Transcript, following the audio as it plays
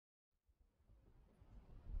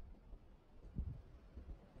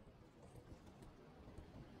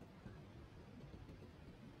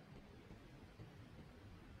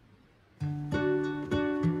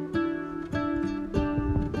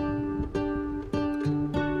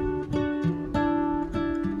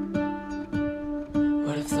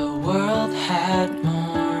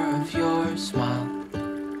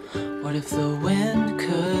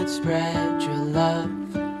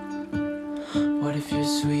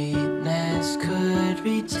sweetness could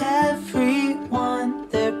reach everyone,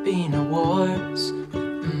 there'd be no wars.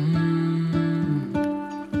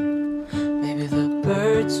 Maybe the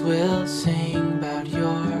birds will sing about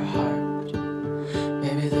your heart.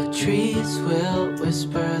 Maybe the trees will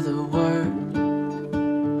whisper the word.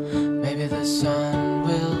 Maybe the sun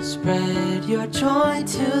will spread your joy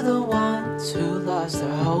to the ones who lost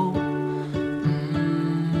their hope.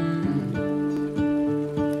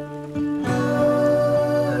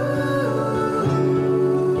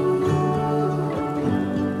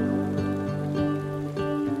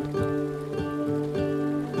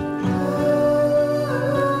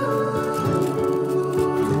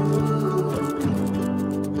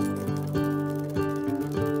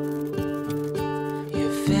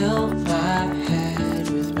 Fill my head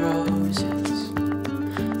with roses,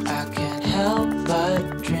 I can't help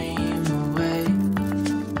but dream away,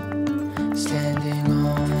 standing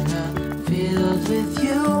on a field with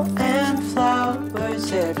you and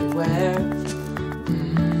flowers everywhere.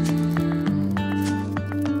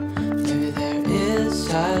 Maybe there is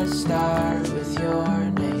a star with your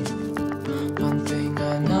name. One thing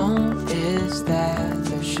I know is that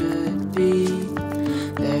there should be.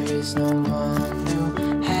 There is no one who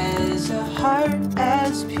has a heart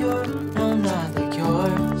as pure, no, not like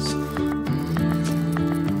yours.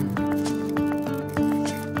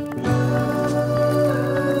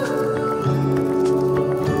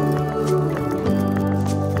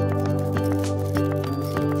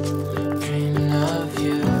 Dreaming of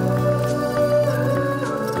you.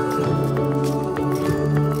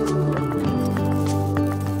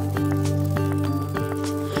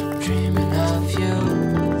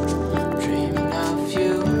 Dreaming of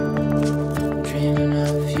you.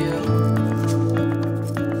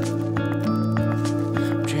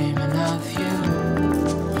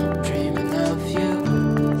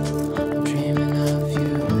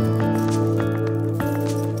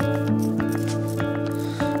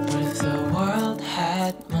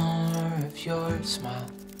 Your smile.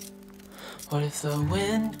 What if the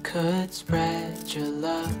wind could spread your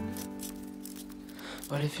love?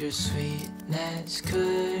 What if your sweetness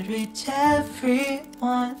could reach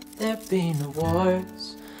everyone? There'd be no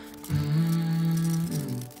wars.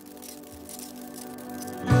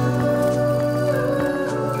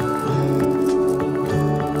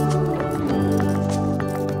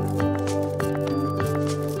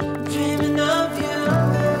 Dreaming of you.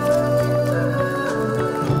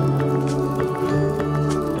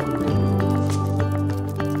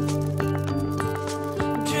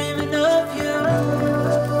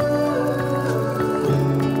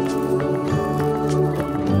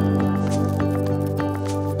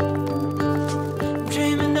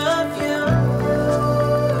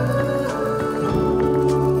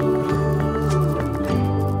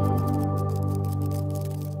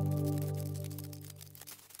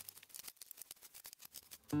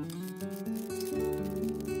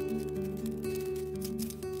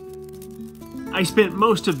 I spent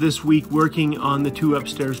most of this week working on the 2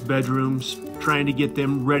 upstairs bedrooms, trying to get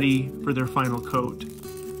them ready for their final coat.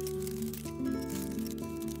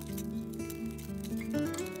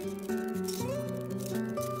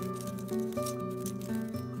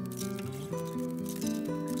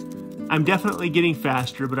 I'm definitely getting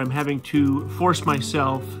faster, but I'm having to force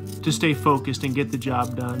myself to stay focused and get the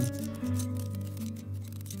job done.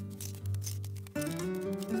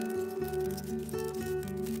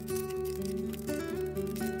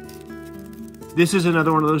 This is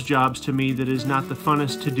another one of those jobs to me that is not the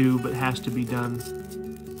funnest to do, but has to be done.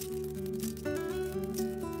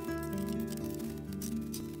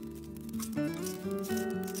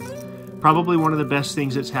 Probably one of the best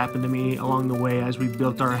things that's happened to me along the way as we've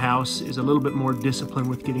built our house is a little bit more discipline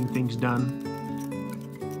with getting things done.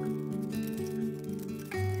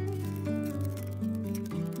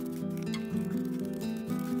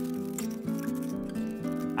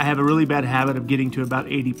 I have a really bad habit of getting to about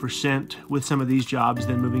 80% with some of these jobs,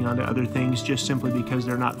 then moving on to other things just simply because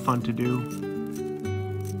they're not fun to do.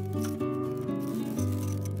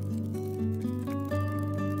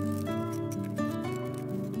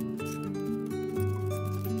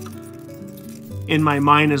 In my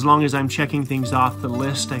mind, as long as I'm checking things off the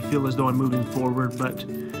list, I feel as though I'm moving forward, but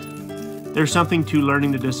there's something to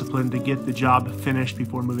learning the discipline to get the job finished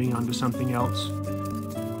before moving on to something else.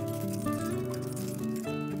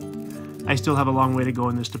 I still have a long way to go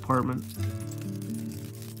in this department.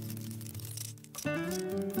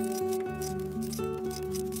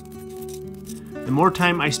 The more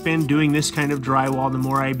time I spend doing this kind of drywall, the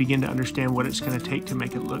more I begin to understand what it's going to take to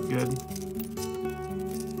make it look good.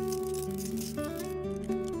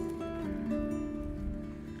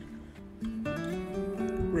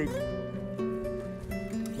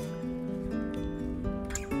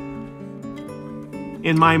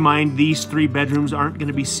 In my mind, these 3 bedrooms aren't going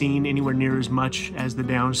to be seen anywhere near as much as the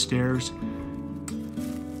downstairs.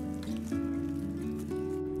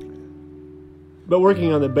 But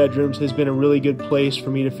working on the bedrooms has been a really good place for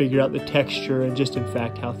me to figure out the texture and just in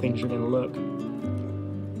fact how things are going to look.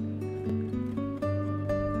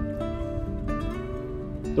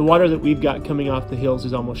 The water that we've got coming off the hills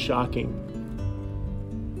is almost shocking.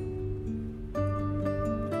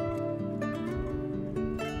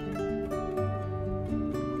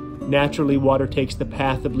 Naturally, water takes the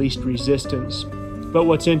path of least resistance. But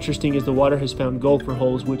what's interesting is the water has found gopher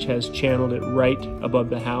holes which has channeled it right above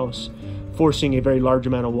the house, forcing a very large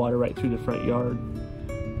amount of water right through the front yard.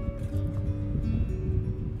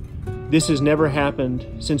 This has never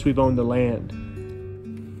happened since we've owned the land.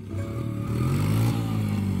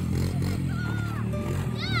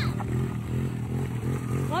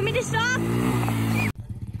 Want me to stop?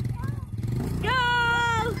 Go!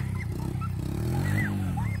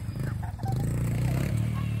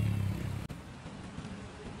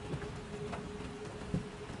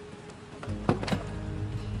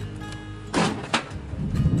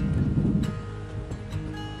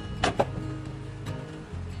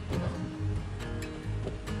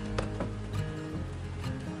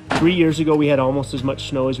 3 years ago, we had almost as much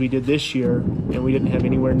snow as we did this year, and we didn't have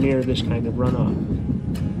anywhere near this kind of runoff.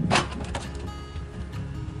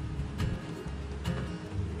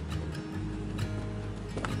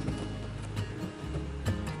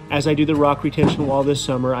 As I do the rock retention wall this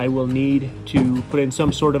summer, I will need to put in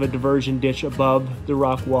some sort of a diversion ditch above the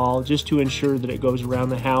rock wall just to ensure that it goes around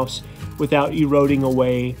the house without eroding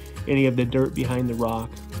away any of the dirt behind the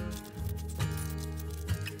rock.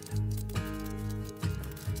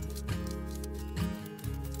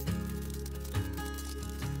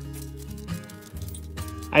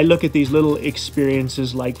 I look at these little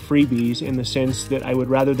experiences like freebies in the sense that I would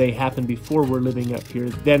rather they happen before we're living up here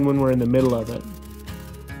than when we're in the middle of it.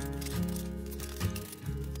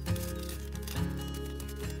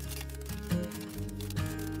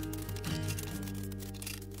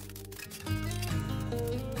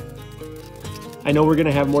 I know we're going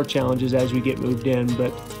to have more challenges as we get moved in,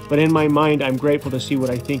 but in my mind, I'm grateful to see what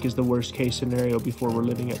I think is the worst case scenario before we're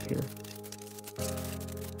living up here.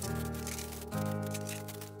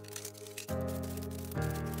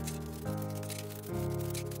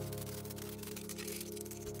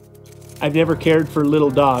 I've never cared for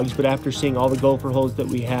little dogs, but after seeing all the gopher holes that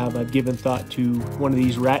we have, I've given thought to one of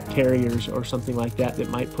these rat terriers or something like that that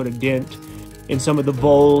might put a dent in some of the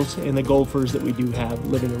voles and the gophers that we do have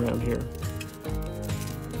living around here.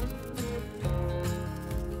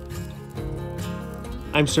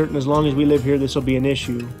 I'm certain as long as we live here, this will be an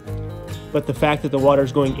issue. But the fact that the water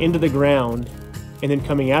is going into the ground and then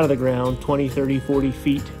coming out of the ground 20, 30, 40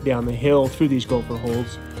 feet down the hill through these gopher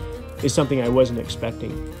holes is something I wasn't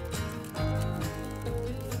expecting.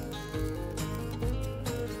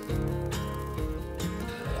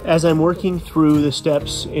 As I'm working through the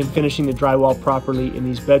steps in finishing the drywall properly in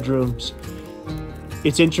these bedrooms,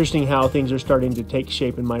 it's interesting how things are starting to take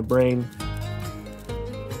shape in my brain.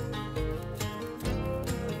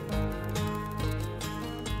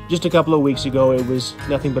 Just a couple of weeks ago, it was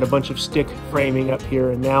nothing but a bunch of stick framing up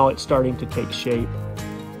here, and now it's starting to take shape.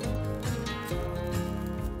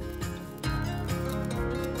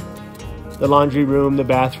 The laundry room, the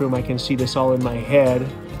bathroom, I can see this all in my head,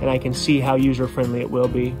 and I can see how user-friendly it will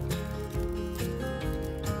be.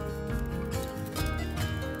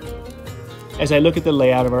 As I look at the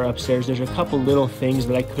layout of our upstairs, there's a couple little things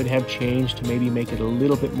that I could have changed to maybe make it a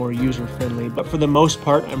little bit more user-friendly, but for the most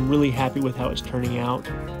part, I'm really happy with how it's turning out.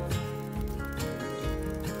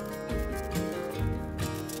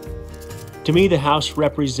 To me, the house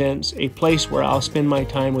represents a place where I'll spend my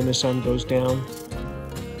time when the sun goes down.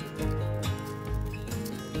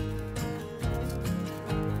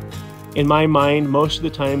 In my mind, most of the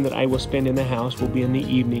time that I will spend in the house will be in the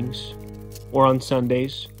evenings or on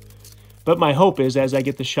Sundays. But my hope is as I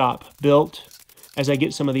get the shop built, as I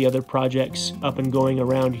get some of the other projects up and going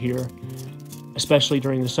around here, especially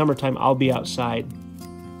during the summertime, I'll be outside.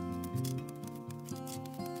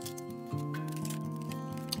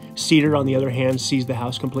 Cedar, on the other hand, sees the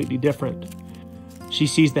house completely different. She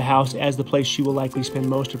sees the house as the place she will likely spend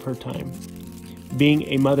most of her time. Being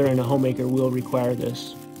a mother and a homemaker will require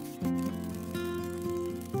this.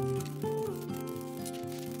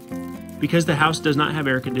 Because the house does not have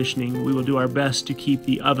air conditioning, we will do our best to keep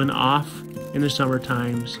the oven off in the summer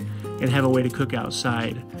times and have a way to cook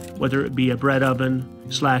outside, whether it be a bread oven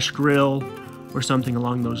 / grill or something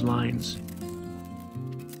along those lines.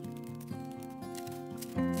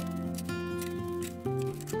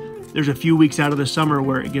 There's a few weeks out of the summer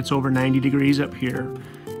where it gets over 90 degrees up here,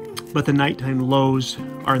 but the nighttime lows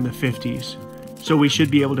are in the 50s, so we should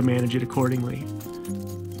be able to manage it accordingly.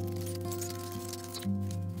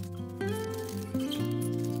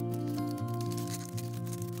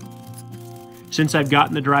 Since I've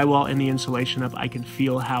gotten the drywall and the insulation up, I can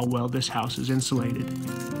feel how well this house is insulated.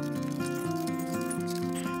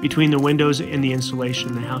 Between the windows and the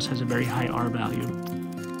insulation, the house has a very high R value.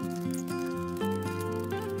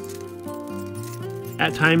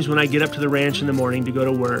 At times when I get up to the ranch in the morning to go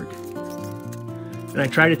to work, and I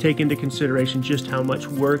try to take into consideration just how much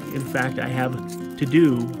work, in fact, I have to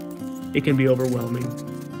do, it can be overwhelming.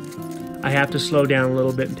 I have to slow down a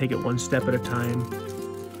little bit and take it one step at a time.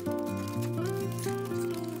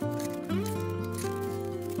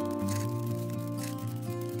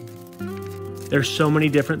 There's so many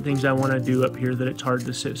different things I want to do up here that it's hard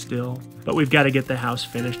to sit still, but we've got to get the house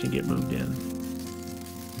finished and get moved in.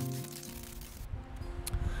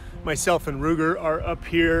 Myself and Ruger are up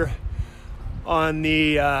here on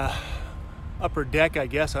the upper deck, I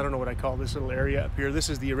guess. I don't know what I call this little area up here. This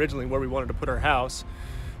is originally where we wanted to put our house.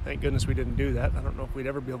 Thank goodness we didn't do that. I don't know if we'd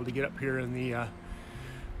ever be able to get up here in the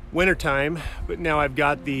winter time, but now I've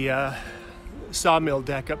got the sawmill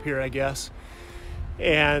deck up here, I guess.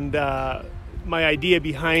 And my idea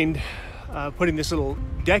behind putting this little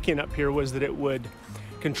deck in up here was that it would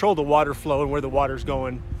control the water flow and where the water's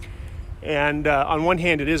going. And on one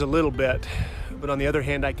hand it is a little bit, but on the other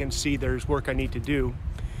hand I can see there's work I need to do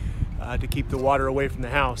to keep the water away from the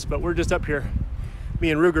house. But we're just up here,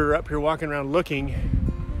 me and Ruger are up here walking around looking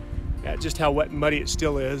at just how wet and muddy it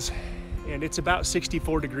still is. And it's about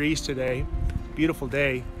 64 degrees today, beautiful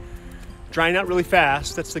day. Drying out really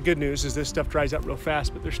fast. That's the good news, is this stuff dries out real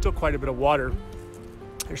fast, but there's still quite a bit of water.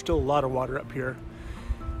 There's still a lot of water up here.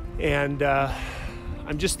 And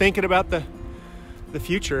I'm just thinking about the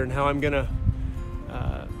future and how I'm gonna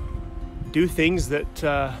do things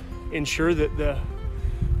that ensure that the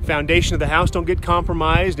foundation of the house don't get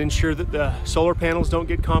compromised, ensure that the solar panels don't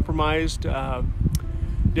get compromised,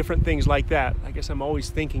 different things like that. I guess I'm always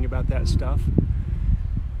thinking about that stuff.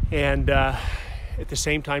 And at the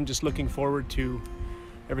same time, just looking forward to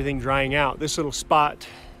everything drying out. This little spot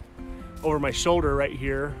over my shoulder right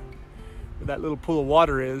here, where that little pool of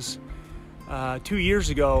water is, 2 years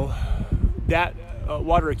ago, that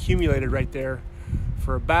water accumulated right there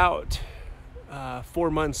for about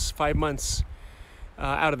 4 months, 5 months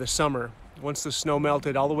out of the summer. Once the snow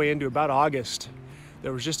melted all the way into about August,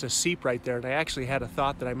 there was just a seep right there, and I actually had a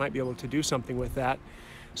thought that I might be able to do something with that.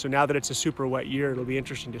 So now that it's a super wet year, it'll be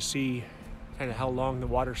interesting to see kind of how long the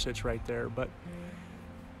water sits right there. But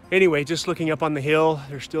anyway, just looking up on the hill,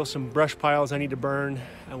 there's still some brush piles I need to burn.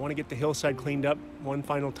 I want to get the hillside cleaned up one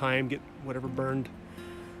final time, get whatever burned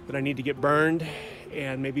that I need to get burned,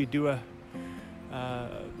 and maybe do a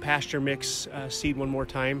pasture mix seed one more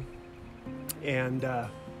time, and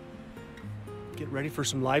get ready for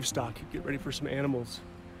some livestock, get ready for some animals.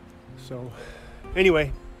 So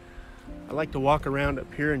anyway, I like to walk around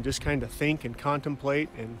up here and just kind of think and contemplate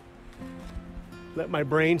and let my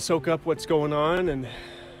brain soak up what's going on, and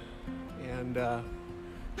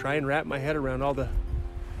try and wrap my head around all the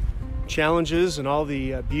challenges and all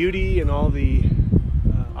the beauty and all the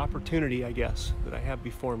opportunity, I guess, that I have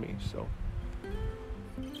before me. So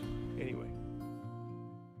anyway.